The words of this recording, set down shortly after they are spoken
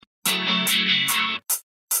Hey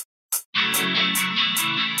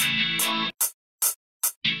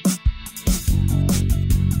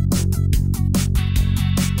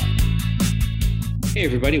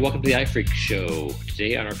everybody, welcome to the iFreak Show.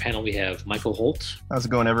 Today on our panel we have Michael Holt. How's it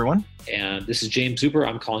going, everyone? And this is James Zuber.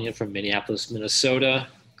 I'm calling in from Minneapolis, Minnesota.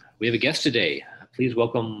 We have a guest today. Please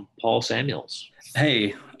welcome Paul Samuels.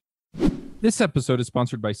 Hey. This episode is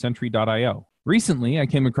sponsored by Sentry.io. Recently, I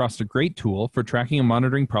came across a great tool for tracking and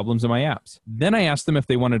monitoring problems in my apps. Then I asked them if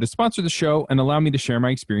they wanted to sponsor the show and allow me to share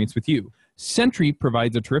my experience with you. Sentry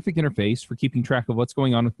provides a terrific interface for keeping track of what's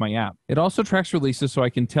going on with my app. It also tracks releases so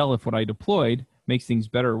I can tell if what I deployed makes things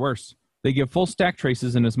better or worse. They give full stack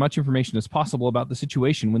traces and as much information as possible about the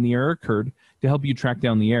situation when the error occurred to help you track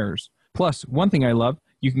down the errors. Plus, one thing I love,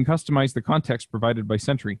 you can customize the context provided by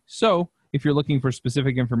Sentry. So, if you're looking for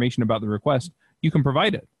specific information about the request, you can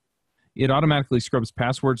provide it. It automatically scrubs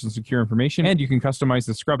passwords and secure information, and you can customize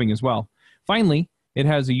the scrubbing as well. Finally, it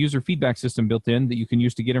has a user feedback system built in that you can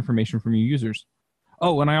use to get information from your users.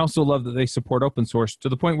 Oh, and I also love that they support open source to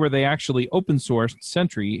the point where they actually open sourced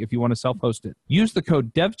Sentry if you want to self-host it. Use the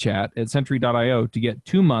code DEVCHAT at Sentry.io to get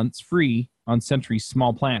 2 months free on Sentry's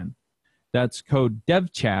small plan. That's code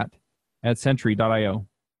DEVCHAT at Sentry.io.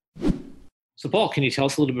 So Paul, can you tell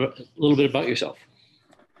us a little bit about yourself?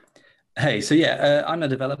 Hey, so yeah, I'm a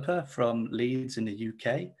developer from Leeds in the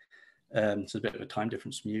UK. It's a bit of a time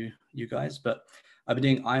difference from you guys, but I've been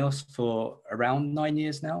doing iOS for around 9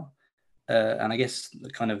 years now. And I guess the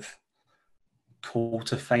kind of call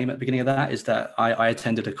to fame at the beginning of that is that I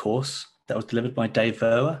attended a course that was delivered by Dave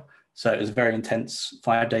Verwer. So it was a very intense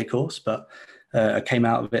 5-day course, but I came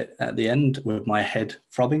out of it at the end with my head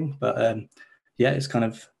throbbing. But yeah, it's kind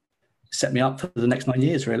of set me up for the next 9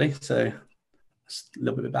 years, really. So that's a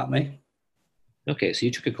little bit about me. Okay, so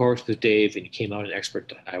you took a course with Dave and you came out an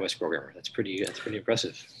expert iOS programmer. That's pretty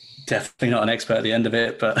impressive. Definitely not an expert at the end of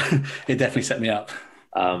it, but it definitely set me up.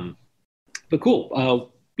 But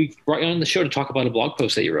cool. We brought you on the show to talk about a blog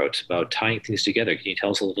post that you wrote about tying things together. Can you tell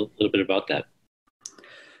us a little bit about that?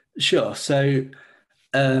 Sure. So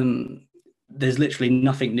there's literally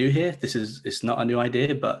nothing new here. It's not a new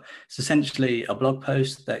idea, but it's essentially a blog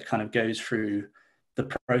post that kind of goes through the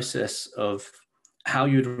process of how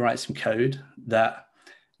you'd write some code that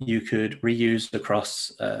you could reuse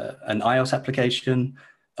across an iOS application,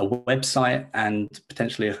 a website, and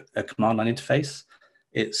potentially a command line interface.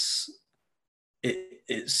 It's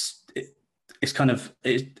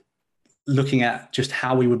looking at just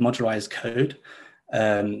how we would modularize code,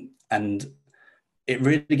 and it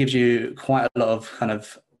really gives you quite a lot of kind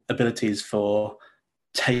of abilities for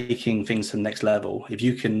taking things to the next level. If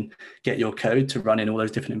you can get your code to run in all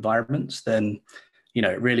those different environments, then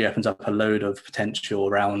it really opens up a load of potential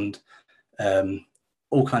around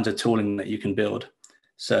all kinds of tooling that you can build.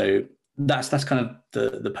 So that's kind of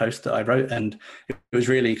the post that I wrote, and it was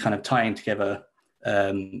really kind of tying together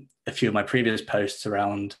a few of my previous posts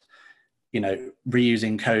around,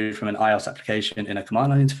 reusing code from an iOS application in a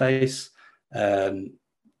command line interface,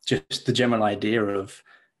 just the general idea of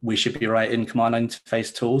we should be writing command line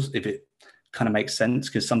interface tools if it kind of makes sense,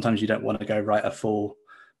 because sometimes you don't want to go write a full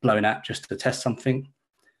blown app just to test something.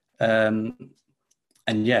 And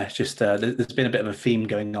yeah, just there's been a bit of a theme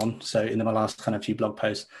going on. So in my last kind of few blog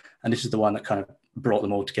posts, and this is the one that kind of brought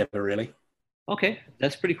them all together, really. Okay,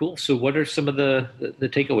 that's pretty cool. So what are some of the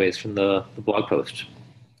takeaways from the blog post?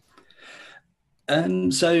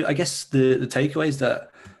 So I guess the takeaways that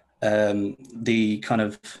the kind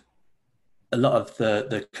of a lot of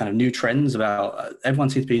the kind of new trends about everyone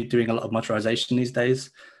seems to be doing a lot of modularization these days.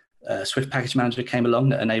 Swift Package Manager came along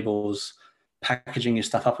that enables packaging your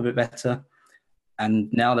stuff up a bit better.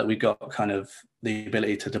 And now that we've got kind of the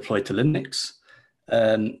ability to deploy to Linux,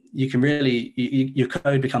 you can really, your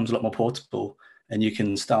code becomes a lot more portable, and you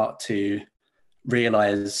can start to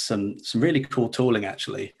realize some really cool tooling,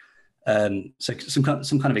 actually. So some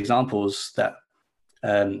kind of examples that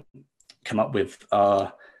come up with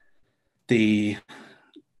are the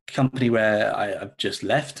company where I've just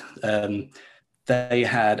left. They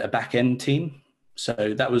had a back-end team. So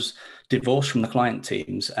that was divorced from the client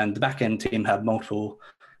teams, and the back-end team had multiple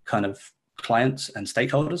kind of clients and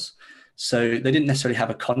stakeholders. So they didn't necessarily have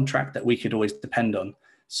a contract that we could always depend on.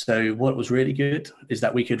 So what was really good is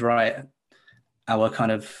that we could write our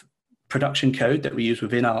kind of production code that we use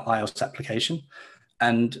within our iOS application.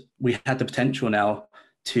 And we had the potential now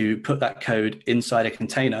to put that code inside a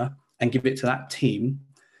container and give it to that team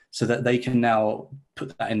so that they can now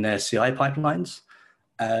put that in their CI pipelines.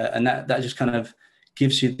 And that just kind of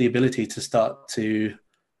gives you the ability to start to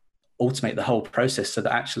automate the whole process so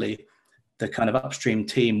that actually the kind of upstream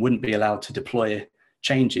team wouldn't be allowed to deploy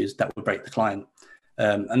changes that would break the client.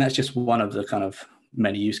 And that's just one of the kind of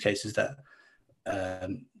many use cases that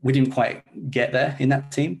we didn't quite get there in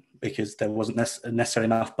that team because there wasn't necessarily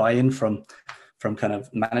enough buy-in from kind of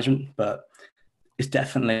management, but it's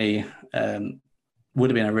definitely would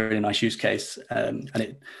have been a really nice use case. And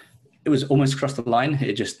it was almost across the line.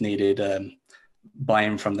 It just needed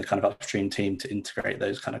buy-in from the kind of upstream team to integrate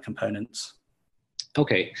those kind of components.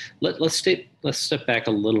 Okay, let's step back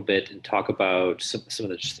a little bit and talk about some of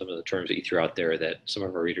the terms that you threw out there that some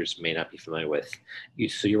of our readers may not be familiar with.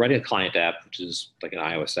 So you're writing a client app, which is like an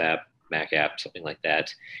iOS app, Mac app, something like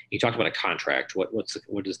that. You talked about a contract. What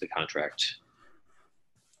is the contract?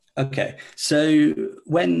 Okay, so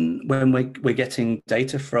when we're getting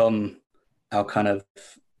data from our kind of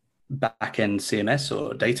backend CMS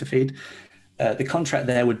or data feed, the contract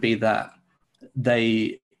there would be that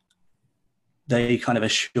they kind of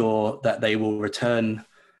assure that they will return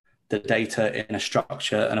the data in a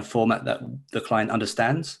structure and a format that the client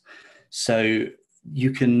understands. So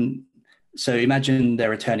imagine they're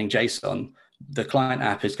returning JSON. The client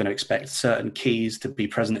app is going to expect certain keys to be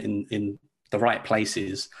present in the right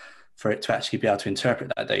places for it to actually be able to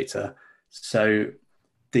interpret that data. So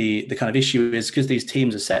the kind of issue is because these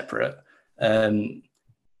teams are separate,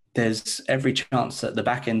 there's every chance that the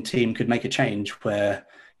backend team could make a change where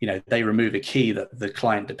they remove a key that the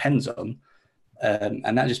client depends on.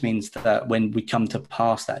 And that just means that when we come to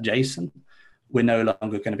parse that JSON, we're no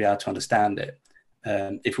longer going to be able to understand it.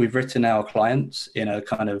 If we've written our clients in a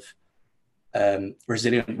kind of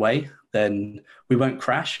resilient way, then we won't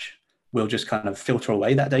crash. We'll just kind of filter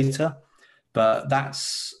away that data. But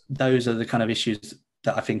those are the kind of issues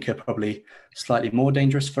that I think are probably slightly more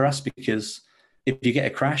dangerous for us, because if you get a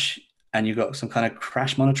crash and you've got some kind of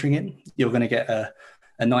crash monitoring in, you're going to get a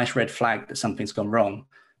nice red flag that something's gone wrong.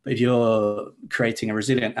 But if you're creating a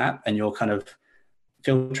resilient app and you're kind of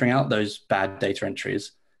filtering out those bad data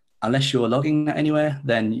entries, unless you're logging that anywhere,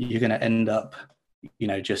 then you're going to end up,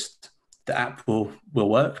 just the app will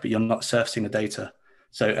work, but you're not surfacing the data.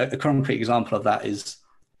 So a concrete example of that is,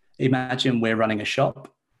 imagine we're running a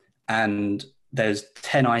shop and there's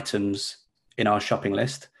 10 items in our shopping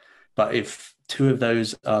list, but if 2 of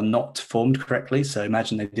those are not formed correctly, so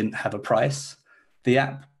imagine they didn't have a price, the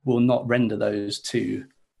app will not render those two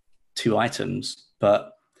items,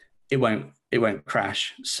 but it won't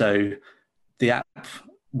crash. So the app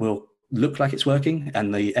will look like it's working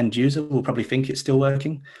and the end user will probably think it's still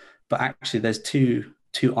working, but actually there's two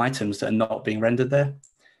items that are not being rendered there.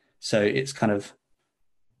 So it's kind of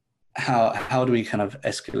how do we kind of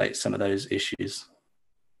escalate some of those issues?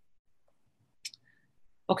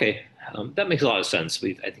 Okay, that makes a lot of sense.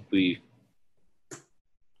 I think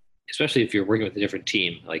especially if you're working with a different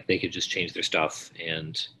team, like they could just change their stuff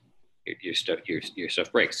and your stuff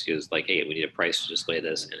breaks because, like, hey, we need a price to display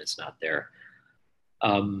this and it's not there.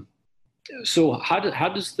 So how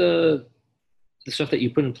does the stuff that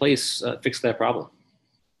you put in place fix that problem?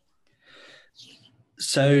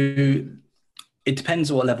 So it depends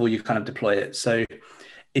on what level you kind of deploy it. So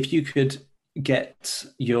if you could get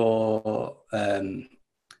your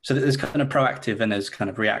so there's kind of proactive and there's kind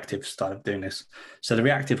of reactive style of doing this. So the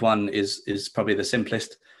reactive one is probably the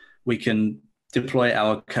simplest. We can deploy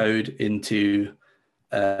our code into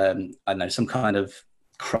I don't know, some kind of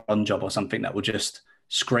cron job or something that will just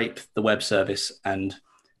scrape the web service and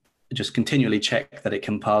just continually check that it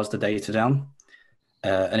can parse the data down.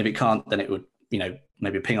 And if it can't, then it would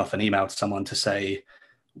maybe ping off an email to someone to say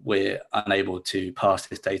we're unable to parse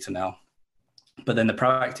this data now. But then the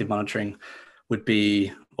proactive monitoring would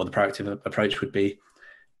be, or the proactive approach would be,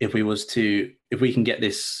 if we can get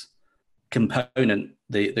this component,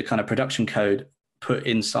 the kind of production code put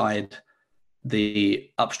inside the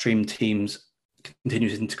upstream team's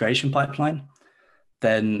continuous integration pipeline,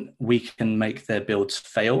 then we can make their builds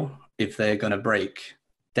fail if they're going to break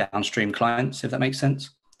downstream clients, if that makes sense.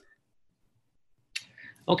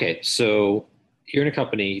 Okay, so you're in a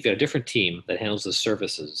company, you've got a different team that handles the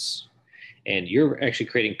services, and you're actually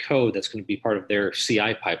creating code that's going to be part of their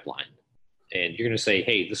CI pipeline. And you're going to say,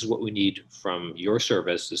 hey, this is what we need from your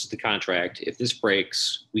service. This is the contract. If this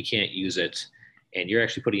breaks, we can't use it. And you're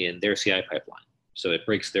actually putting it in their CI pipeline. So it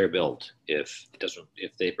breaks their build if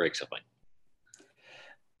they break something.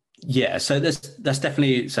 Yeah, so that's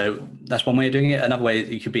definitely, so that's one way of doing it. Another way,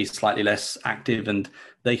 you could be slightly less active and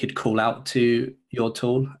they could call out to your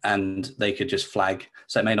tool and they could just flag.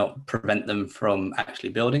 So it may not prevent them from actually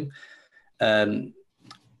building. And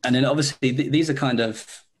then obviously these are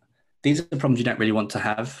problems you don't really want to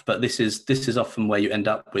have, but this is often where you end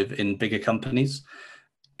up with in bigger companies.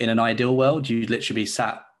 In an ideal world, you'd literally be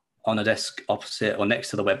sat on a desk opposite or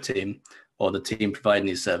next to the web team or the team providing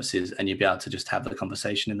these services, and you'd be able to just have the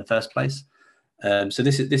conversation in the first place. So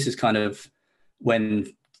this is kind of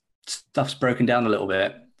when stuff's broken down a little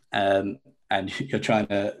bit, and you're trying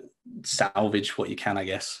to salvage what you can, I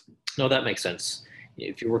guess. No, that makes sense.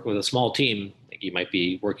 If you're working with a small team, like you might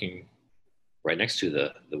be working right next to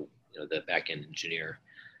the back end engineer.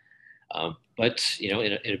 But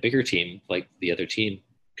in a bigger team, like the other team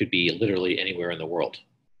could be literally anywhere in the world.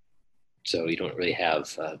 So you don't really have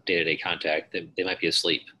day-to-day contact. They might be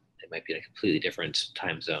asleep. They might be in a completely different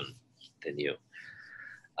time zone than you.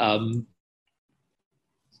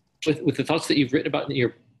 With the thoughts that you've written about in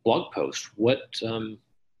your blog post,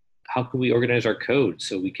 how can we organize our code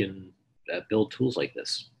so we can build tools like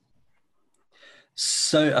this?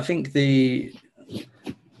 So I think the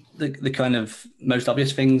kind of most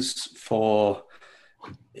obvious things for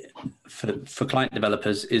client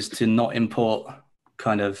developers is to not import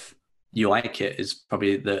kind of UI kit is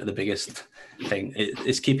probably the biggest thing.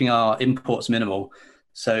 It's keeping our imports minimal.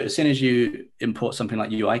 So as soon as you import something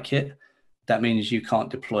like UI kit, that means you can't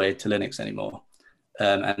deploy it to Linux anymore.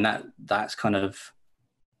 And that's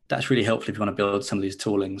really helpful if you want to build some of these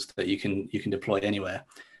toolings that you can deploy anywhere.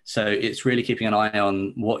 So it's really keeping an eye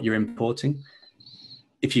on what you're importing.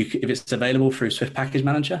 If it's available through Swift Package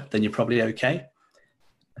Manager, then you're probably okay.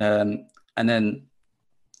 And then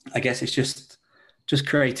I guess it's just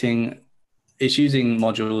it's using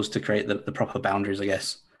modules to create the proper boundaries, I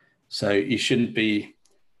guess. So you shouldn't be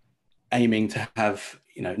aiming to have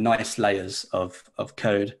nice layers of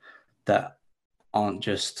code that aren't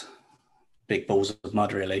just big balls of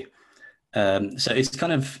mud, really. So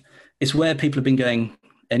it's where people have been going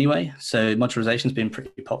anyway. So modularization has been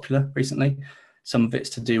pretty popular recently. Some of it's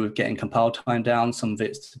to do with getting compile time down. Some of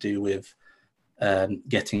it's to do with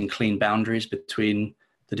getting clean boundaries between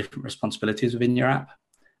the different responsibilities within your app.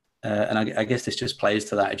 And I guess this just plays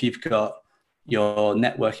to that. If you've got your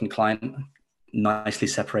networking client nicely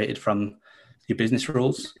separated from your business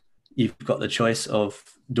rules, you've got the choice of,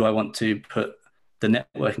 do I want to put the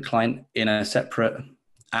networking client in a separate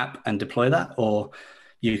app and deploy that? Or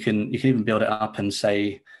you can even build it up and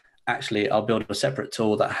say, actually, I'll build a separate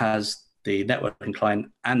tool that has the networking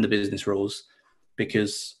client and the business rules,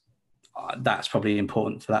 because that's probably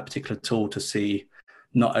important for that particular tool to see,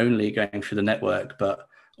 not only going through the network, but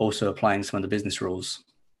also applying some of the business rules.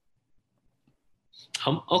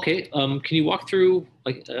 Okay. Can you walk through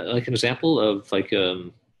like an example of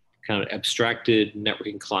kind of abstracted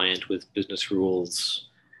networking client with business rules?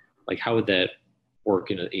 Like how would that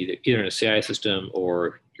work in either in a CI system,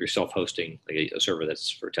 or you're self-hosting like a server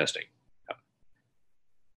that's for testing?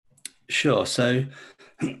 Sure. So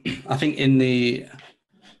I think in the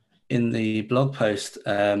blog post,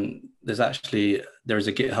 there is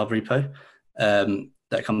a GitHub repo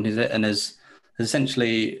that accompanies it, and there's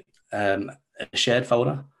essentially a shared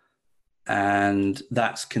folder, and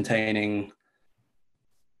that's containing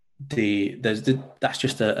that's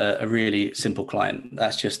just a really simple client.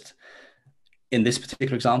 That's just, in this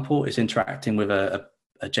particular example, it's interacting with a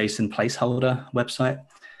JSON placeholder website,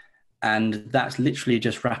 and that's literally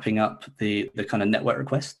just wrapping up the kind of network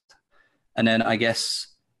request. And then I guess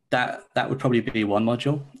that would probably be one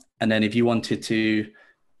module. And then if you wanted to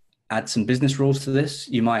add some business rules to this,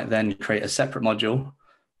 you might then create a separate module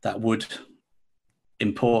that would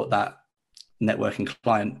import that networking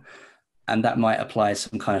client, and that might apply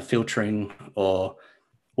some kind of filtering or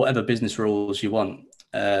whatever business rules you want.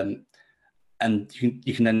 And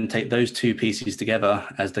you can then take those two pieces together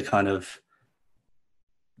as the kind of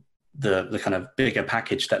bigger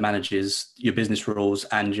package that manages your business rules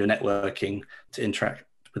and your networking to interact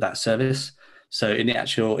with that service. So in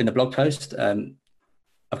the blog post,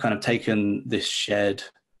 I've kind of taken this shared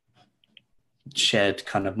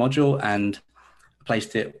kind of module and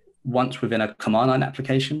placed it once within a command line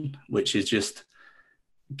application, which is just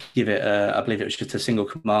give it I believe it was just a single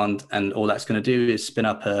command, and all that's going to do is spin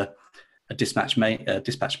up a dispatch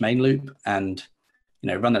main loop and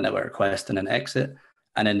run the network request and then exit.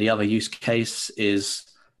 And then the other use case is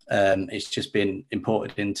it's just been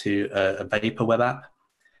imported into a Vapor web app.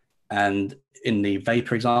 And in the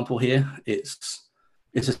Vapor example here, it's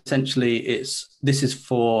essentially this is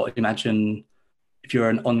for, imagine if you're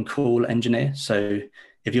an on-call engineer. So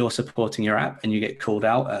if you're supporting your app and you get called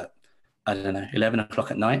out at, I don't know, 11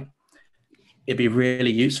 o'clock at night, it'd be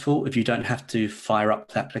really useful if you don't have to fire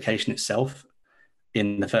up the application itself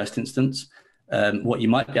in the first instance. What you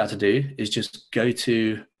might be able to do is just go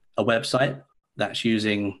to a website that's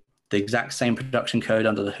using the exact same production code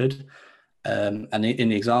under the hood. And in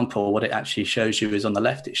the example, what it actually shows you is on the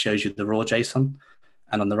left, it shows you the raw JSON.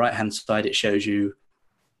 And on the right-hand side, it shows you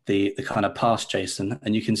the kind of parsed JSON.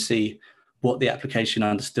 And you can see what the application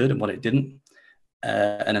understood and what it didn't.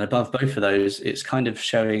 And then above both of those, it's kind of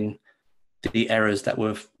showing the errors that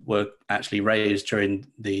were actually raised during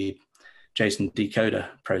the JSON decoder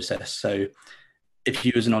process. So if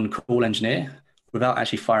you as an on-call engineer, without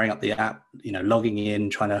actually firing up the app, logging in,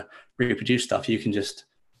 trying to reproduce stuff, you can just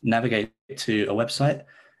navigate to a website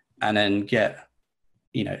and then get,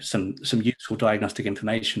 some useful diagnostic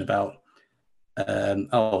information about,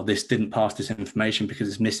 this didn't pass this information because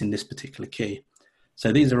it's missing this particular key.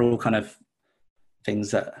 So these are all kind of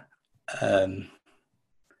things that I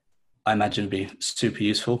imagine would be super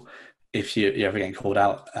useful if you're ever getting called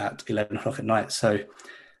out at 11 o'clock at night. So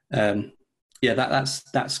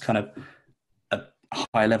that's kind of a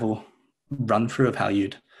high level run through of how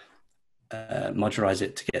you'd modularize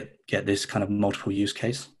it to get this kind of multiple use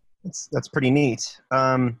case. That's pretty neat.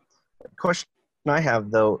 Question I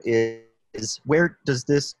have though is where does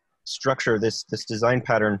this structure, this design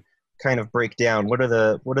pattern kind of break down? What are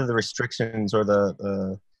the restrictions or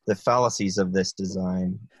the fallacies of this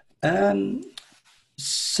design?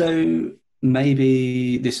 So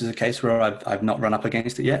maybe this is a case where I've not run up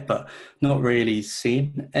against it yet, but not really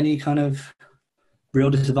seen any kind of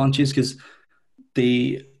real disadvantages, because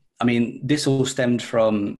this all stemmed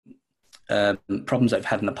from problems I've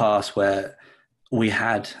had in the past where we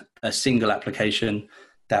had a single application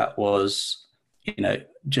that was,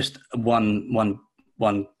 just one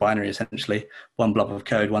binary, essentially, one blob of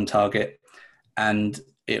code, one target, and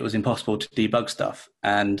it was impossible to debug stuff.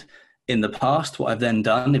 And in the past, what I've then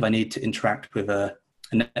done, if I need to interact with a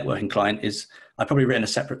networking client, is I've probably written a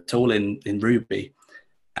separate tool in Ruby.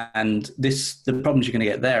 And the problems you're going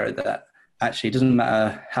to get there are that actually it doesn't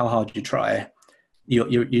matter how hard you try, you're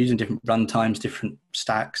using different runtimes, different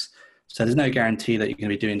stacks. So there's no guarantee that you're going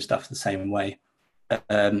to be doing stuff the same way.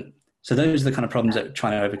 So those are the kind of problems that we're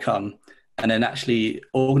trying to overcome. And then actually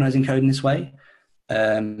organizing code in this way,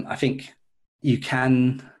 I think you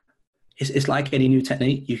can, it's like any new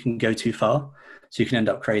technique, you can go too far. So you can end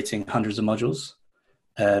up creating hundreds of modules,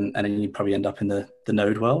 and then you probably end up in the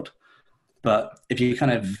node world. But if you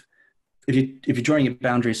if you're drawing your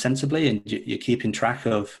boundaries sensibly and you're keeping track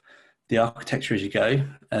of the architecture as you go,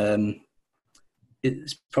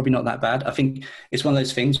 it's probably not that bad. I think it's one of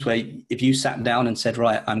those things where if you sat down and said,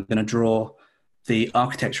 right, I'm going to draw the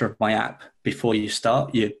architecture of my app before you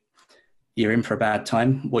start, you're in for a bad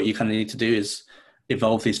time. What you kind of need to do is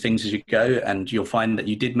evolve these things as you go, and you'll find that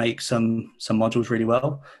you did make some modules really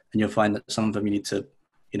well, and you'll find that some of them you need to,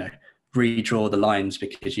 redraw the lines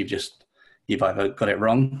because you've either got it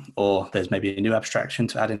wrong or there's maybe a new abstraction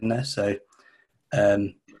to add in there. So,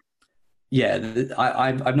 I've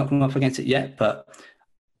not come up against it yet, but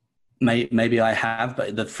maybe I have.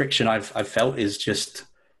 But the friction I've felt is just,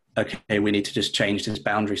 okay, we need to just change this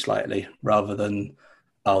boundary slightly, rather than,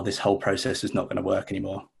 this whole process is not going to work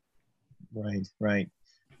anymore. Right.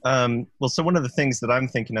 Well, so one of the things that I'm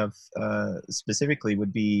thinking of specifically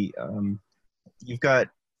would be you've got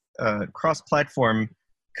cross-platform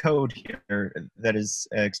code here that is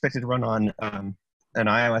expected to run on an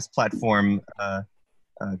iOS platform,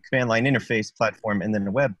 command line interface platform, and then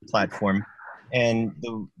a web platform. And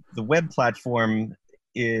the web platform,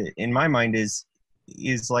 in my mind, is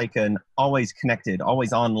like an always connected,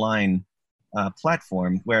 always online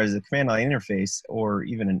platform, whereas a command line interface or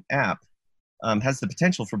even an app has the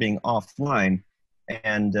potential for being offline,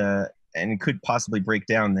 and could possibly break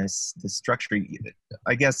down this structure.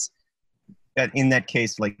 I guess in that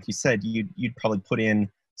case, like you said, you'd probably put in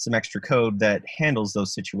some extra code that handles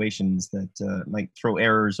those situations that might throw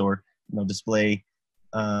errors or display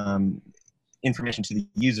information to the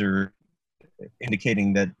user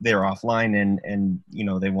indicating that they're offline and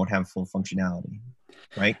they won't have full functionality,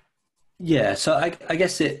 right? Yeah, so I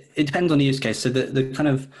guess it depends on the use case. So the kind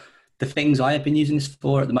of the things I have been using this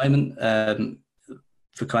for at the moment,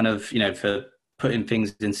 for kind of for putting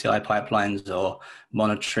things in CI pipelines or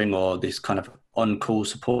monitoring or this kind of on-call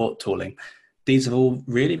support tooling, these have all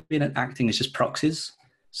really been acting as just proxies.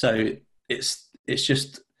 So it's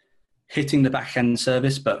just hitting the back-end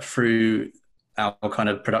service, but through our kind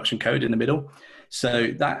of production code in the middle.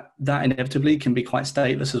 So that inevitably can be quite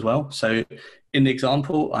stateless as well. So in the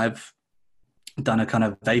example, I've done a kind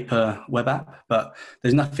of Vapor web app, but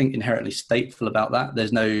there's nothing inherently stateful about that.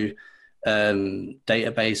 There's no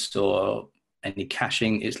database or any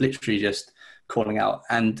caching. It's literally just calling out.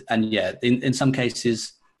 And yeah, in some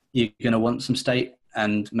cases, you're going to want some state,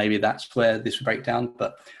 and maybe that's where this would break down.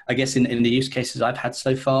 But I guess in the use cases I've had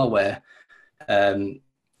so far, where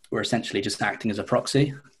we're essentially just acting as a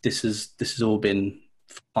proxy, this has all been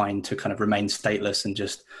fine to kind of remain stateless and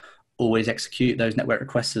just always execute those network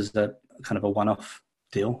requests as a kind of a one-off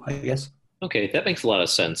deal, I guess. Okay, that makes a lot of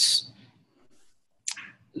sense.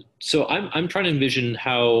 So I'm trying to envision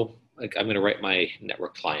how, like, I'm going to write my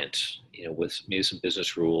network client, with maybe some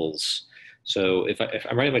business rules. So if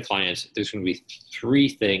I'm writing my client, there's going to be three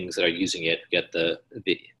things that are using it. We got the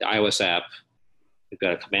iOS app. We've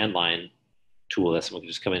got a command line tool that someone can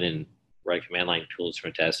just come in and write command line tools for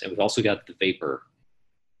a test, and we've also got the Vapor,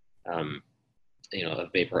 a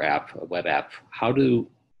Vapor app, a web app. How do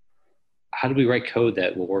we write code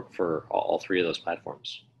that will work for all three of those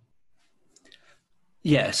platforms?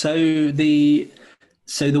 Yeah. So the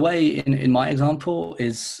way in my example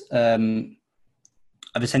is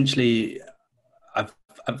I've essentially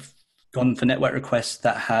I've gone for network requests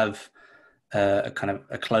that have a kind of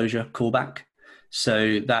a closure callback.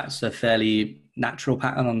 So that's a fairly natural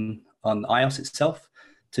pattern on iOS itself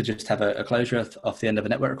to just have a closure off the end of a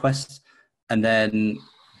network request. And then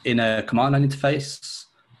in a command line interface,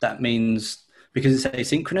 that means because it's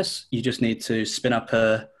asynchronous, you just need to spin up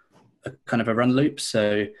a kind of a run loop.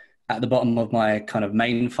 So at the bottom of my kind of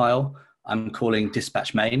main file, I'm calling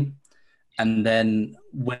dispatch main. And then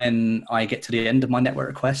when I get to the end of my network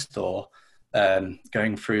request or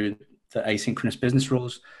going through the asynchronous business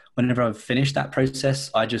rules, whenever I've finished that process,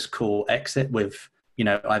 I just call exit with,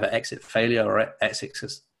 either exit failure or exit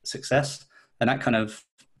success. And that kind of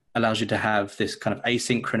allows you to have this kind of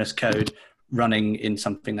asynchronous code running in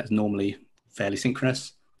something that's normally fairly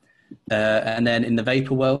synchronous. And then in the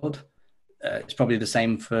Vapor world, it's probably the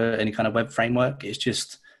same for any kind of web framework. It's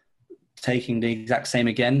just taking the exact same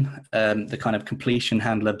again, the kind of completion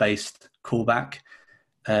handler based callback,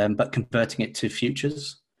 but converting it to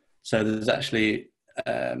futures. So there's actually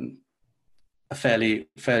a fairly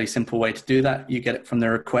simple way to do that. You get it from the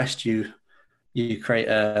request. You create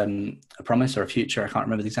a promise or a future. I can't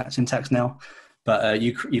remember the exact syntax now, but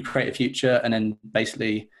you create a future, and then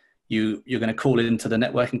basically you're going to call into the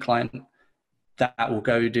networking client. That will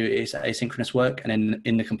go do its asynchronous work, and then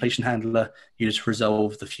in the completion handler, you just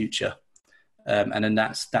resolve the future, and then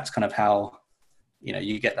that's kind of how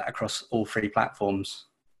you get that across all three platforms.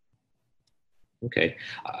 Okay,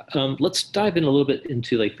 let's dive in a little bit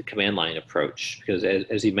into like the command line approach, because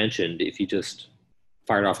as you mentioned, if you just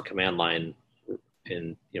fired off a command line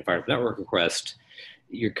and fired up a network request,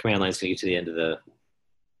 your command line is going to get to the end of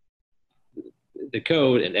the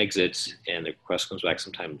code and exits, and the request comes back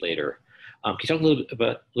sometime later. Can you talk a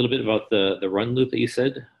little bit about the run loop that you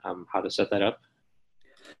said? How to set that up?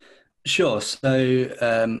 Sure.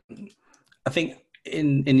 So I think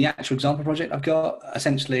in the actual example project I've got,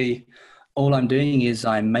 essentially all I'm doing is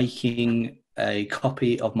I'm making a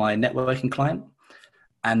copy of my networking client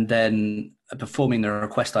and then performing the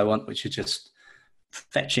request I want, which is just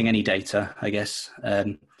fetching any data, I guess.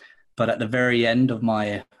 But at the very end of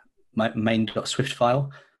my main.swift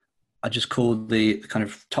file, I just call the kind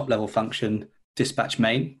of top level function dispatch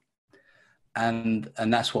main. And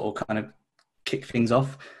that's what will kind of kick things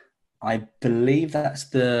off. I believe that's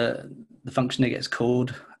the function that gets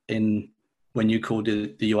called when you call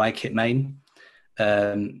the UI kit main.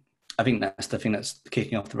 I think that's the thing that's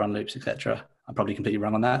kicking off the run loops, etc. I'm probably completely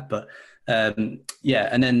wrong on that, but yeah.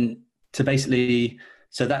 And then to basically,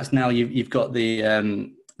 so that's now you've got the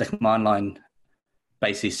command line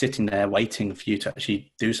basically sitting there waiting for you to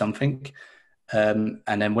actually do something. And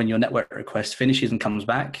then when your network request finishes and comes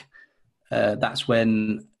back, that's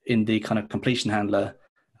when in the kind of completion handler,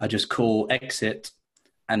 I just call exit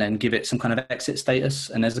and then give it some kind of exit status.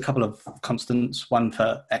 And there's a couple of constants, one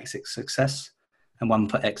for exit success and one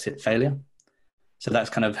for exit failure. So that's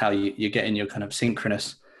kind of how you get in your kind of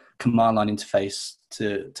synchronous command line interface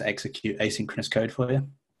to execute asynchronous code for you.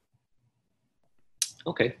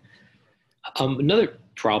 Okay. Another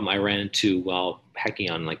problem I ran into while hacking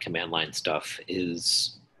on like command line stuff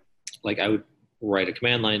is like I would write a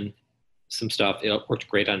command line, some stuff. It worked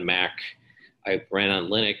great on Mac. I ran on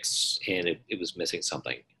Linux and it was missing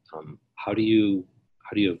something. How do you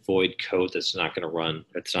avoid code that's not going to run,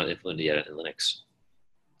 that's not implemented yet in Linux?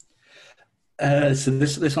 So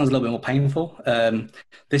this one's a little bit more painful.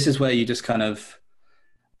 This is where you just kind of,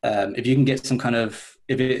 if you can get some kind of,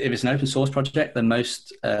 if it's an open source project, then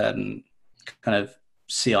most kind of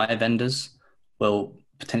CI vendors will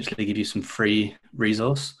potentially give you some free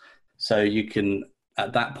resource. So you can,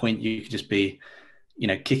 at that point, you could just be,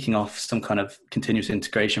 kicking off some kind of continuous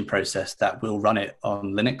integration process that will run it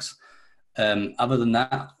on Linux. Other than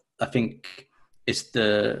that, I think it's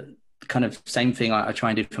the kind of same thing I try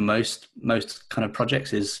and do for most kind of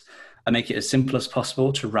projects is I make it as simple as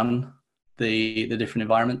possible to run the different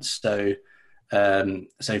environments. So for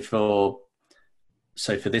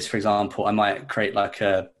this, for example, I might create like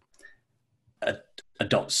a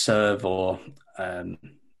 .serve or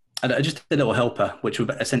just a little helper, which would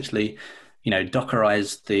essentially,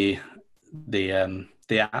 Dockerize the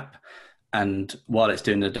app, and while it's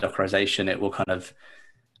doing the Dockerization, it will kind of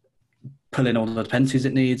pull in all the dependencies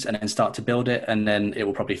it needs and then start to build it, and then it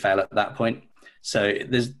will probably fail at that point. So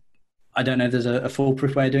I don't know if there's a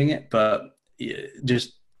foolproof way of doing it, but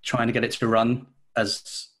just trying to get it to run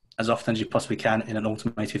as often as you possibly can in an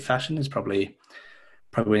automated fashion is probably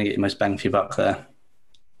going to get your most bang for your buck there.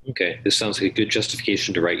 Okay, this sounds like a good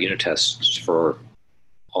justification to write unit tests for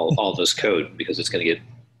all this code, because it's going to get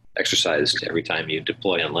exercised every time you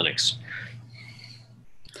deploy on Linux.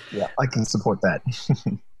 Yeah, I can support that.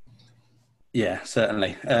 Yeah,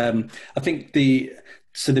 certainly. I think the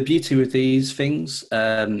beauty with these things,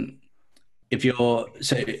 with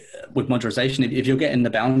modularization, if you're getting the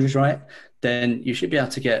boundaries right, then you should be able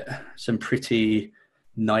to get some pretty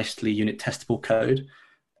nicely unit testable code.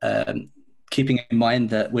 Keeping in mind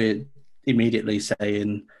that we're immediately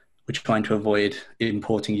saying we're trying to avoid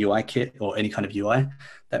importing UI kit or any kind of UI.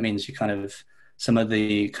 That means some of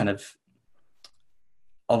the kind of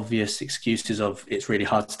obvious excuses of it's really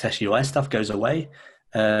hard to test UI stuff goes away.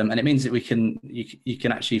 And it means that you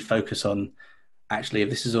can actually focus on if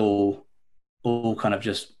this is all kind of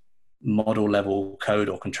just model level code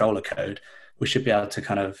or controller code, we should be able to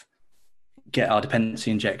kind of get our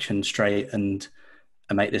dependency injection straight and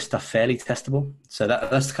make this stuff fairly testable. So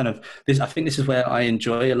that's kind of this. I think this is where I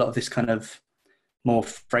enjoy a lot of this kind of more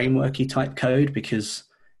frameworky type code, because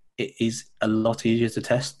it is a lot easier to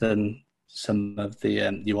test than some of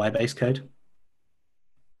the UI based code.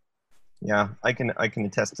 Yeah, I can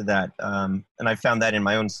attest to that, and I found that in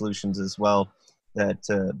my own solutions as well. That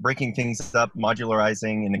breaking things up,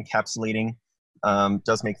 modularizing, and encapsulating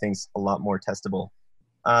does make things a lot more testable.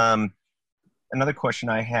 Another question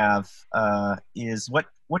I have is what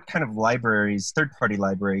kind of libraries, third-party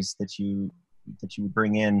libraries that you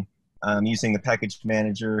bring in using the package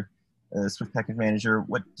manager, Swift Package Manager.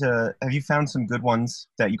 What have you found some good ones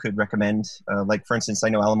that you could recommend? Like, for instance, I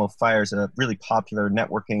know Alamo Fire is a really popular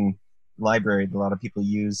networking library that a lot of people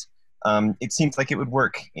use. It seems like it would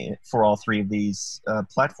work for all three of these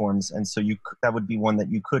platforms, and so that would be one that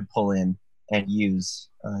you could pull in and use.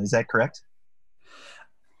 Is that correct?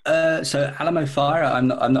 So Alamo Fire, I'm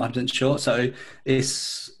not 100% sure. So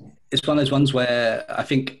it's one of those ones where I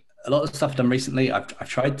think a lot of the stuff I've done recently, I've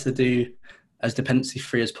tried to do as dependency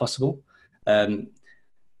free as possible.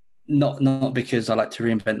 Not because I like to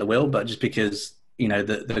reinvent the wheel, but just because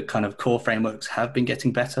the kind of core frameworks have been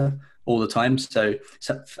getting better all the time. So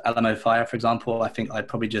Alamo Fire, for example, I think I'd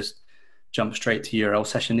probably just jump straight to URL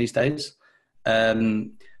session these days. But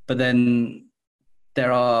then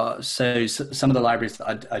there are some of the libraries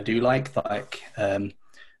that I do like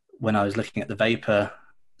when I was looking at the Vapor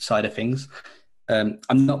side of things, I'm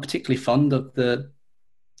not particularly fond of the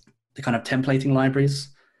kind of templating libraries.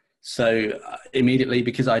 So immediately,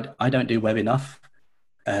 because I don't do web enough,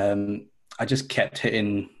 I just kept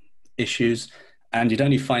hitting issues, and you'd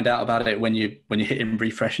only find out about it when you're hitting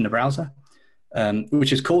refresh in the browser,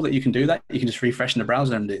 which is cool that you can do that. You can just refresh in the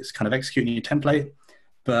browser and it's kind of executing your template.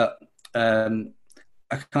 But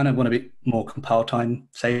I kind of want to be more compile time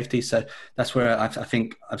safety. So that's where I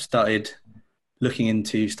think I've started looking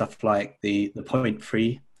into stuff like the point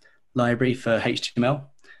free library for HTML.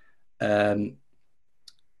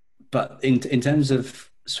 But in terms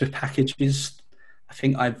of Swift packages, I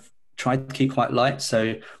think I've tried to keep quite light.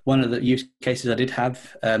 So one of the use cases I did have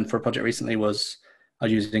for a project recently was I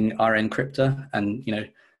was using RN Crypter, and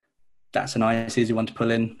that's a nice, easy one to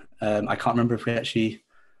pull in. I can't remember if we actually.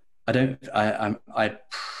 I can't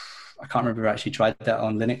remember if I actually tried that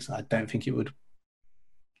on Linux. I don't think it would.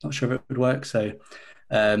 Not sure if it would work. So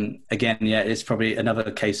again, yeah, it's probably another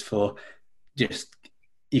case for just,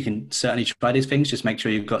 you can certainly try these things. Just make sure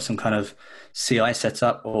you've got some kind of CI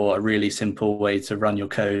setup or a really simple way to run your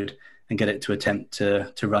code and get it to attempt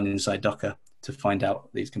to run inside Docker to find out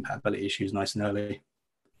these compatibility issues nice and early.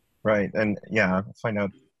 Right, and yeah, find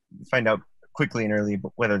out quickly and early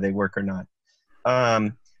whether they work or not.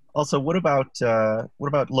 Also, what about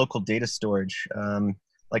local data storage?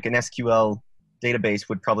 Like an SQL database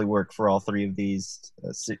would probably work for all three of these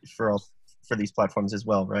for these platforms as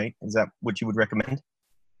well, right? Is that what you would recommend?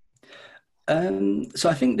 So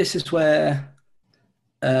I think this is where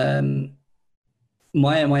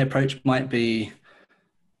my approach might be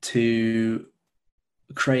to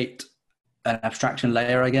create an abstraction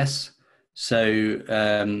layer, I guess. So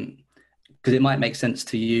because it might make sense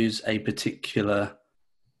to use a particular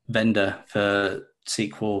vendor for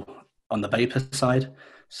SQL on the Vapor side.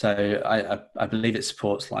 So I believe it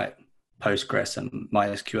supports like Postgres and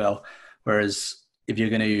MySQL. Whereas if you're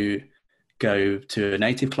going to go to a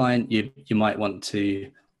native client, you might want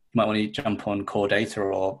to jump on core data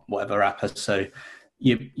or whatever app. So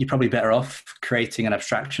you're probably better off creating an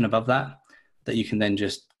abstraction above that you can then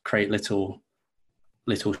just create little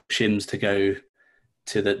shims to go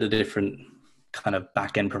to the different kind of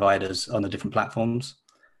back-end providers on the different platforms.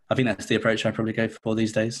 I think that's the approach I probably go for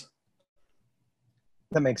these days.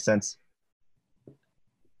 That makes sense.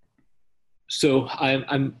 So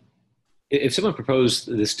I'm if someone proposed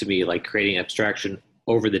this to me, like creating abstraction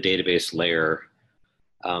over the database layer,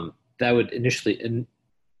 that would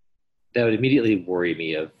immediately worry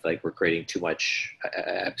me of like we're creating too much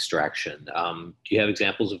abstraction. Do you have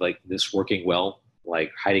examples of like this working well,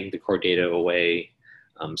 like hiding the core data away,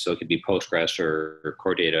 so it could be Postgres or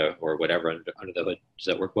core data or whatever under the hood? Does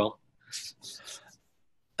that work well?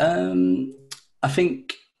 I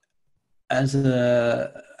think as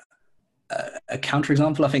a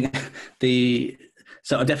counterexample, I think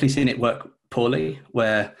so I've definitely seen it work poorly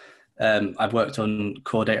where I've worked on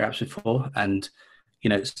core data apps before, and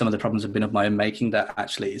some of the problems have been of my own making, that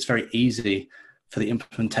actually it's very easy for the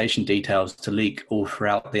implementation details to leak all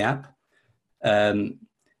throughout the app.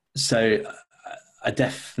 So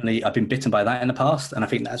I've been bitten by that in the past, and I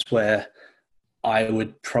think that's where I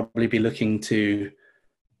would probably be looking to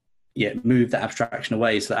move the abstraction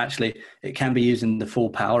away so that actually it can be using the full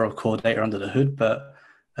power of core data under the hood, but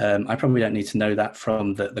I probably don't need to know that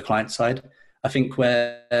from the client side. I think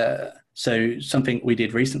so something we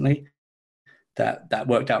did recently that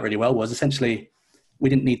worked out really well was essentially we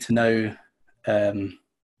didn't need to know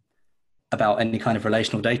about any kind of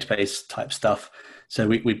relational database type stuff. So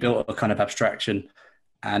we built a kind of abstraction,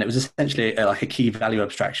 and it was essentially like a key value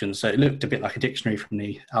abstraction. So it looked a bit like a dictionary from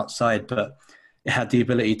the outside, but it had the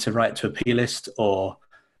ability to write to a plist, or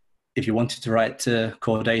if you wanted to write to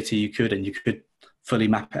core data, you could, and you could fully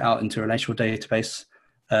map it out into a relational database.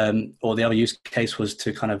 Or the other use case was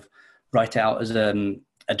to kind of write out as a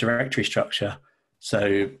directory structure.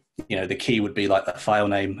 So, the key would be like the file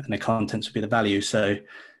name and the contents would be the value. So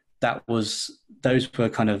those were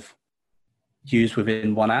kind of used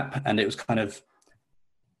within one app, and it was kind of,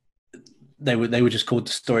 they were just called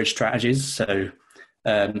storage strategies. So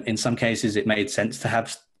in some cases it made sense to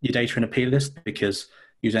have your data in a plist because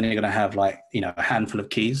you're only going to have a handful of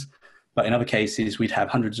keys. But in other cases we'd have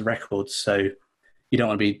hundreds of records. So you don't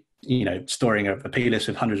want to be, storing a plist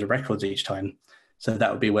with hundreds of records each time. So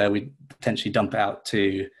that would be where we'd potentially dump it out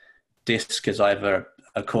to disk as either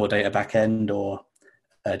a core data backend or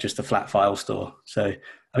just a flat file store. So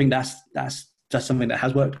I think that's something that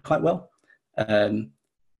has worked quite well. And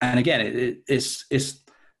again, it's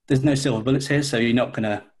there's no silver bullets here, so you're not going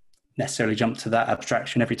to necessarily jump to that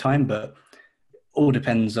abstraction every time, but all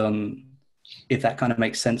depends on if that kind of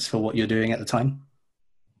makes sense for what you're doing at the time.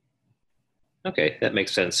 Okay, that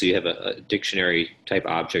makes sense. So you have a dictionary type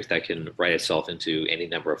object that can write itself into any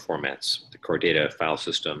number of formats, the core data file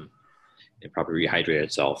system, and probably rehydrate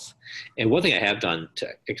itself. And one thing I have done to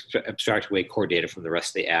abstract away core data from the rest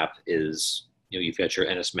of the app is, you've got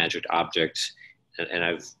your NS Magic object, and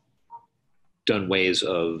I've done ways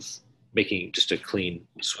of making just a clean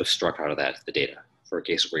Swift struct out of that, the data, for a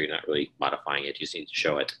case where you're not really modifying it, you just need to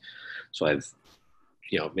show it. So I've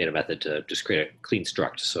made a method to just create a clean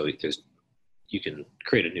struct. So you can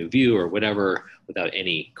create a new view or whatever without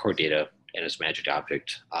any core data NS Magic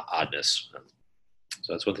object oddness.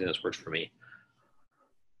 So that's one thing that's worked for me.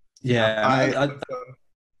 Yeah,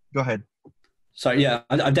 go ahead. So yeah,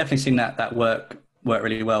 I've definitely seen that work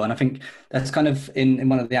really well, and I think that's kind of in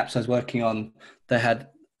one of the apps I was working on. They had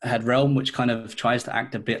Realm, which kind of tries to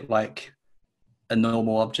act a bit like a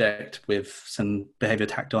normal object with some behavior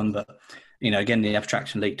tacked on, but again the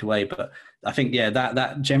abstraction leaked away. But I think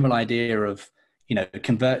that general idea of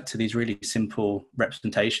convert to these really simple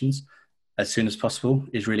representations as soon as possible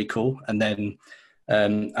is really cool. And then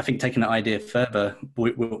I think taking that idea further,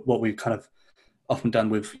 what we've kind of often done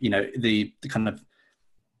with the kind of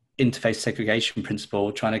interface segregation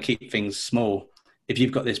principle, trying to keep things small. If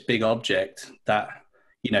you've got this big object that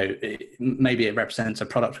maybe it represents a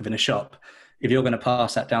product within a shop, if you're going to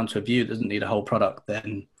pass that down to a view that doesn't need a whole product,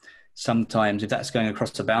 then sometimes if that's going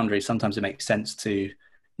across the boundary, sometimes it makes sense to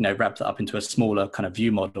wrap that up into a smaller kind of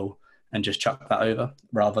view model and just chuck that over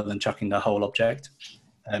rather than chucking the whole object,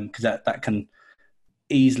 because that can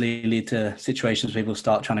easily lead to situations where people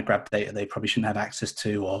start trying to grab data they probably shouldn't have access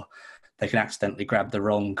to, or they can accidentally grab the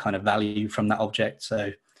wrong kind of value from that object.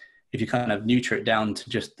 So if you kind of neuter it down to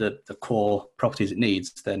just the core properties it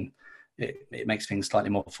needs, then it makes things slightly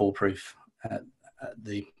more foolproof at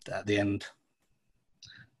the end.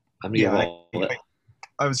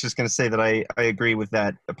 I was just going to say that I agree with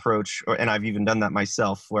that approach, and I've even done that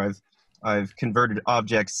myself, where I've I've converted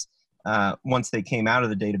objects once they came out of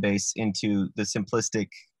the database into the simplistic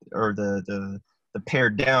or the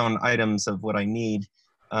pared down items of what I need,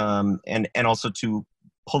 and also to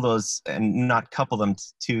pull those and not couple them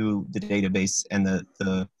to the database and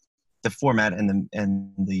the format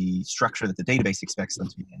and the structure that the database expects them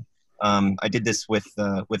to be in. I did this with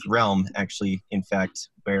Realm, actually, in fact,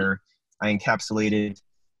 where I encapsulated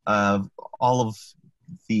all of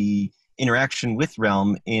the interaction with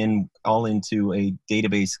Realm all into a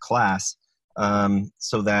database class,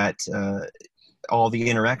 so that all the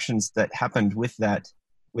interactions that happened with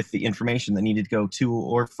the information that needed to go to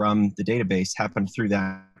or from the database happened through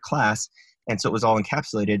that class. And so it was all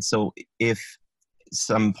encapsulated. So if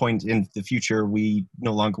some point in the future we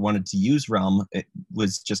no longer wanted to use Realm, it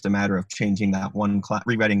was just a matter of changing that one class,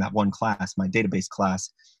 rewriting that one class, my database class,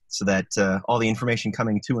 so that all the information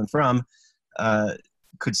coming to and from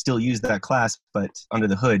could still use that class, but under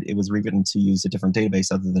the hood it was rewritten to use a different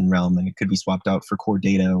database other than Realm, and it could be swapped out for core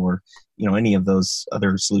data or any of those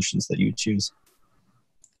other solutions that you choose.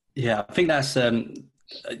 Yeah, I think that's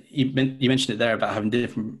you mentioned it there about having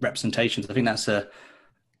different representations. I think that's a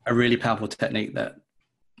really powerful technique that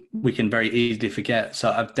we can very easily forget.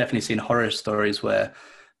 So I've definitely seen horror stories where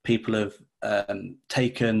people have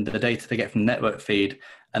taken the data they get from the network feed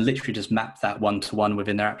and literally just mapped that one-to-one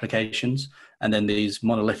within their applications. And then these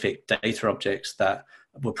monolithic data objects that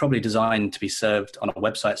were probably designed to be served on a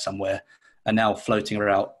website somewhere are now floating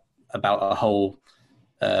around about a whole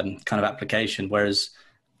kind of application. Whereas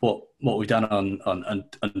what we've done on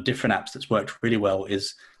different apps that's worked really well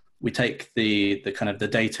is we take the kind of the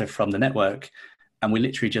data from the network and we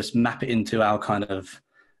literally just map it into our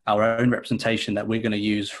own representation that we're going to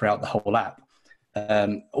use throughout the whole app,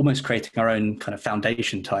 almost creating our own kind of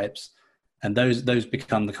foundation types. And those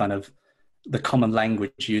become the common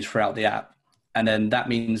language used throughout the app. And then that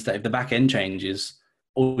means that if the back end changes,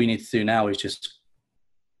 all we need to do now is just,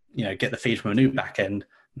 get the feed from a new back end,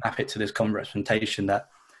 map it to this common representation that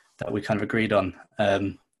we kind of agreed on.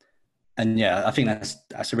 And yeah, I think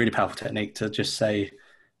that's a really powerful technique to just say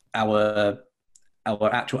our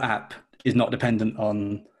actual app is not dependent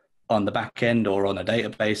on the back end or on a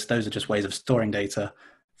database. Those are just ways of storing data.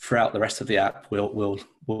 Throughout the rest of the app, we'll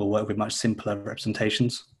work with much simpler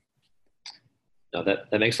representations. No,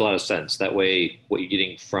 that makes a lot of sense. That way, what you're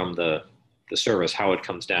getting from the service, how it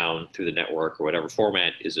comes down through the network or whatever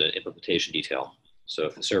format, is an implementation detail. So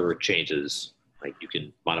if the server changes, like, you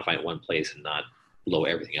can modify it in one place and not blow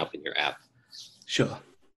everything up in your app. Sure.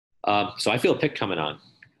 So I feel a pick coming on,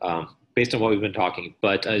 based on what we've been talking.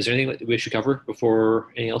 But is there anything that we should cover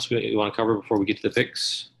anything else we want to cover before we get to the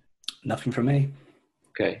picks? Nothing from me.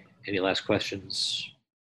 Okay. Any last questions?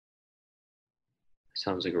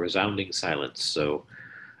 Sounds like a resounding silence. So,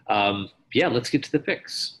 yeah, let's get to the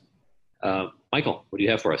picks. Michael, what do you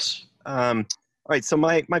have for us? All right. So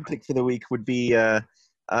my pick for the week would be,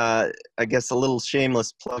 I guess, a little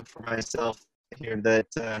shameless plug for myself here,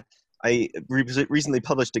 that I recently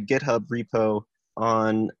published a GitHub repo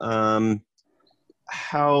on an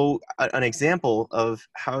example of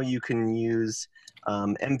how you can use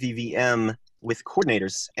MVVM with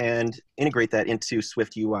coordinators and integrate that into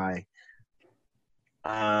Swift UI.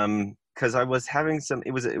 Because I was having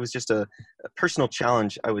it was just a personal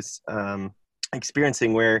challenge I was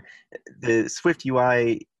experiencing, where the Swift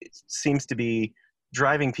UI seems to be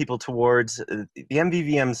driving people towards the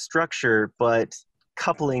MVVM structure, but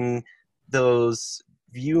coupling those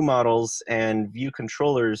view models and view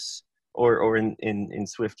controllers, or in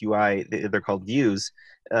Swift UI, they're called views.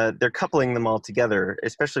 They're coupling them all together,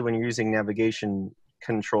 especially when you're using navigation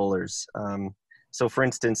controllers. So for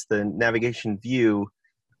instance, the navigation view,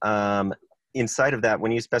 inside of that,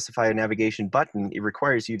 when you specify a navigation button, it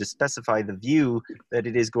requires you to specify the view that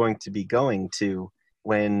it is going to be going to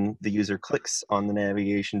when the user clicks on the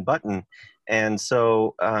navigation button. And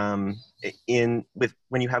so when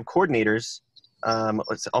you have coordinators,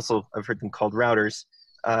 it's also, I've heard them called routers,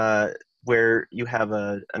 where you have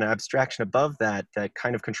an abstraction above that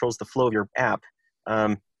kind of controls the flow of your app,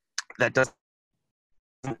 that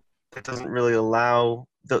doesn't really allow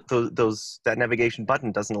that navigation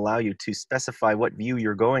button doesn't allow you to specify what view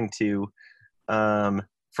you're going to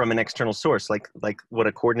from an external source, like what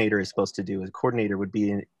a coordinator is supposed to do. A coordinator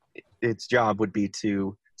its job would be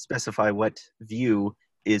to specify what view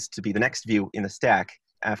is to be the next view in the stack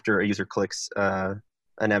after a user clicks a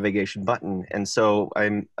navigation button. And so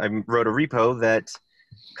I wrote a repo that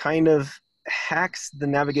kind of hacks the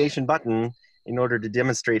navigation button in order to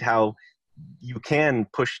demonstrate how you can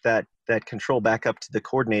push that control back up to the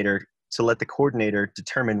coordinator to let the coordinator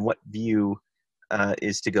determine what view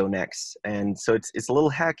is to go next. And so it's a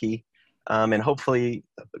little hacky, and hopefully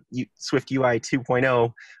Swift UI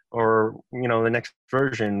 2.0 or the next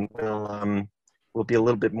version will be a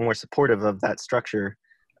little bit more supportive of that structure.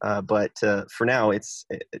 But for now,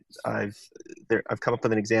 I've come up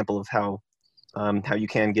with an example of how you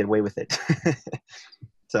can get away with it.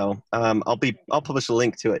 So I'll publish a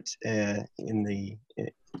link to it in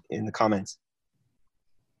the comments.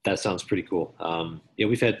 That sounds pretty cool.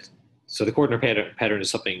 We've had, so the coordinator pattern is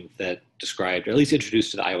something that described, or at least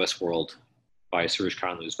introduced to the iOS world by Suresh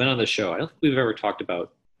Kanlu, who's been on the show. I don't think we've ever talked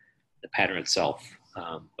about the pattern itself,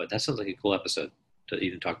 but that sounds like a cool episode to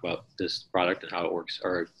even talk about this product and how it works,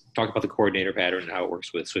 or talk about the coordinator pattern and how it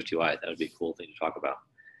works with Swift UI. That would be a cool thing to talk about.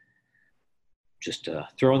 Just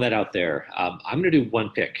throwing that out there. I'm going to do one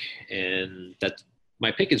pick, and that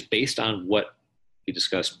my pick is based on what we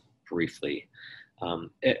discussed briefly.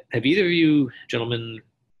 Have either of you gentlemen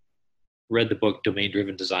read the book Domain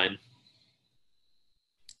Driven Design?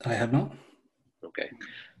 I have not. Okay.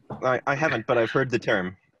 I haven't, but I've heard the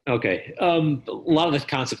term. Okay. A lot of the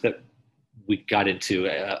concept that we got into,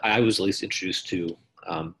 I was at least introduced to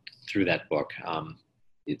through that book.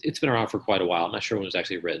 It's been around for quite a while. I'm not sure when it was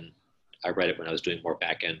actually written. I read it when I was doing more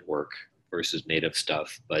back-end work versus native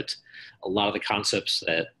stuff, but a lot of the concepts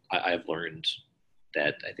that I've learned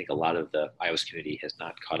that I think a lot of the iOS community has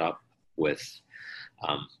not caught up with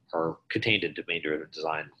are contained in domain-driven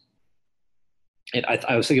design. And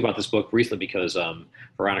I was thinking about this book recently because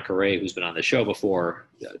Veronica Ray, who's been on the show before,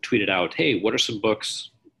 tweeted out, hey, what are some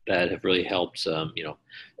books that have really helped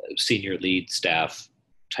senior lead staff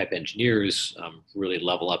type engineers really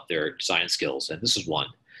level up their design skills? And this is one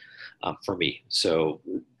for me. So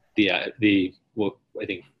what I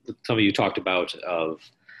think some of you talked about of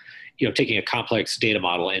taking a complex data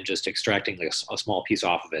model and just extracting like a small piece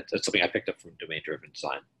off of it. That's something I picked up from domain-driven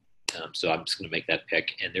design. So I'm just going to make that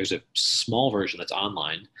pick. And there's a small version that's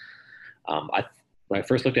online. When I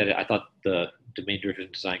first looked at it, I thought the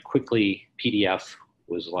domain-driven design quickly PDF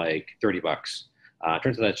was like $30.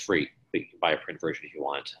 Turns out that's free, but you can buy a print version if you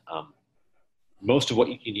want. Most of what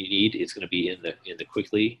you need is going to be in the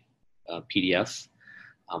quickly PDF.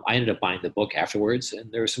 I ended up buying the book afterwards,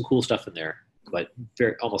 and there was some cool stuff in there, but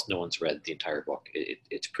almost no one's read the entire book.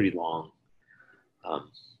 It's pretty long.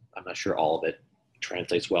 I'm not sure all of it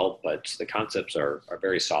translates well, but the concepts are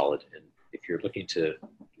very solid. And if you're looking to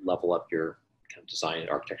level up your kind of design and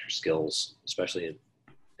architecture skills, especially in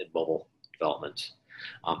mobile development,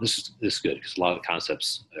 this is good because a lot of the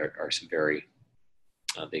concepts are some very,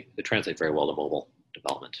 they translate very well to mobile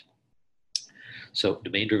development. So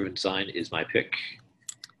domain-driven design is my pick,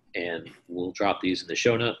 and we'll drop these in the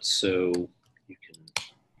show notes so you can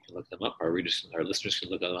look them up. Our readers, our listeners can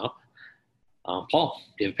look them up. Paul,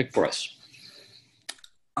 do you have a pick for us?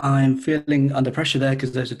 I'm feeling under pressure there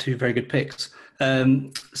because those are two very good picks.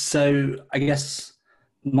 So I guess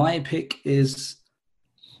my pick is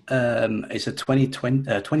it's a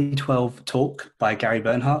 2012 talk by Gary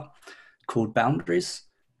Bernhardt called Boundaries.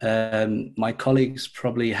 My colleagues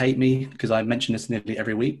probably hate me because I mention this nearly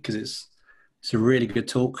every week because it's a really good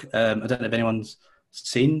talk. I don't know if anyone's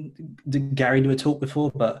seen Gary do a talk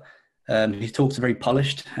before, but his talks are very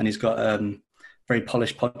polished, and he's got a very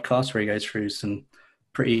polished podcast where he goes through some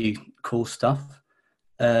pretty cool stuff.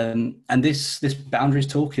 And this Boundaries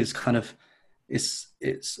talk is kind of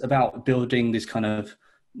it's about building these kind of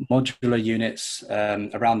modular units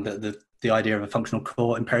around the idea of a functional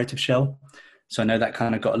core imperative shell. So I know that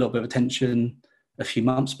kind of got a little bit of attention a few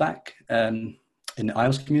months back in the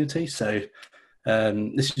iOS community. So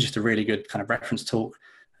this is just a really good kind of reference talk,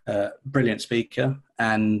 brilliant speaker.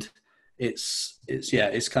 And it's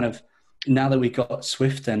kind of, now that we got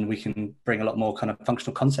Swift and we can bring a lot more kind of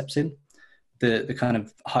functional concepts in, the kind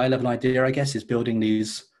of high level idea, I guess, is building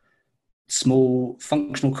these small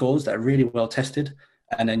functional cores that are really well tested.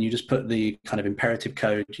 And then you just put the kind of imperative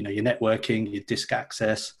code, your networking, your disk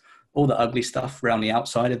access, all the ugly stuff around the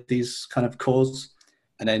outside of these kind of cores.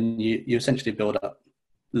 And then you essentially build up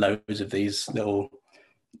loads of these little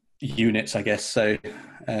units, I guess. So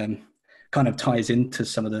kind of ties into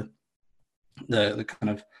some of the kind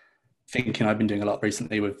of thinking I've been doing a lot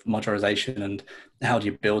recently with modularization and how do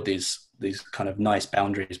you build these kind of nice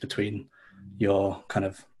boundaries between your kind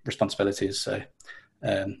of responsibilities. So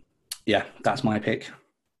that's my pick.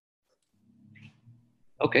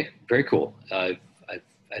 Okay, very cool. I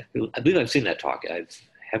believe I've seen that talk. I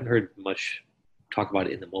haven't heard much talk about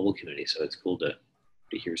it in the mobile community, so it's cool to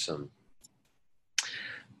hear some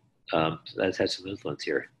that's had some influence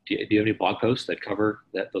here. Do you have any blog posts that cover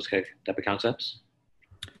those type of concepts?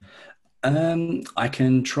 I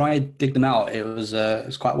can try dig them out. It was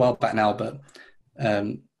quite a while back now, but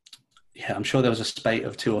yeah, I'm sure there was a spate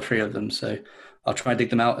of 2 or 3 of them. So I'll try and dig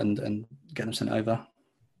them out and get them sent over.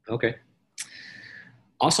 Okay.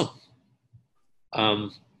 Awesome.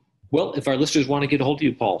 Well, if our listeners want to get a hold of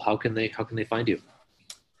you, Paul, how can they find you?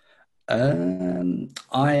 I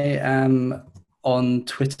am on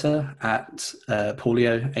Twitter at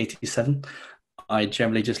Paulio87. I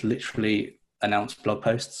generally just literally announce blog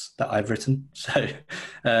posts that I've written. So,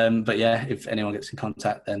 but yeah, if anyone gets in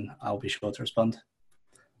contact, then I'll be sure to respond.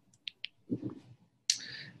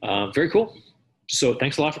 Very cool. So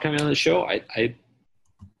thanks a lot for coming on the show. I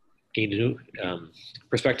gained a new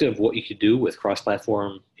perspective of what you could do with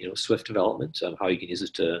cross-platform, Swift development, how you can use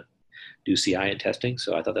it to do CI and testing.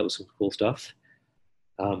 So I thought that was some cool stuff.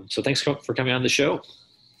 So thanks for coming on the show.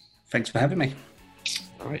 Thanks for having me.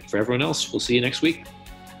 All right. For everyone else, we'll see you next week.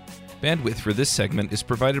 Bandwidth for this segment is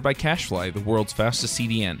provided by CacheFly, the world's fastest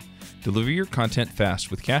CDN. Deliver your content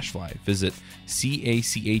fast with CacheFly. Visit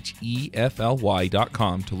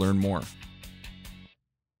CACHEFLY.com to learn more.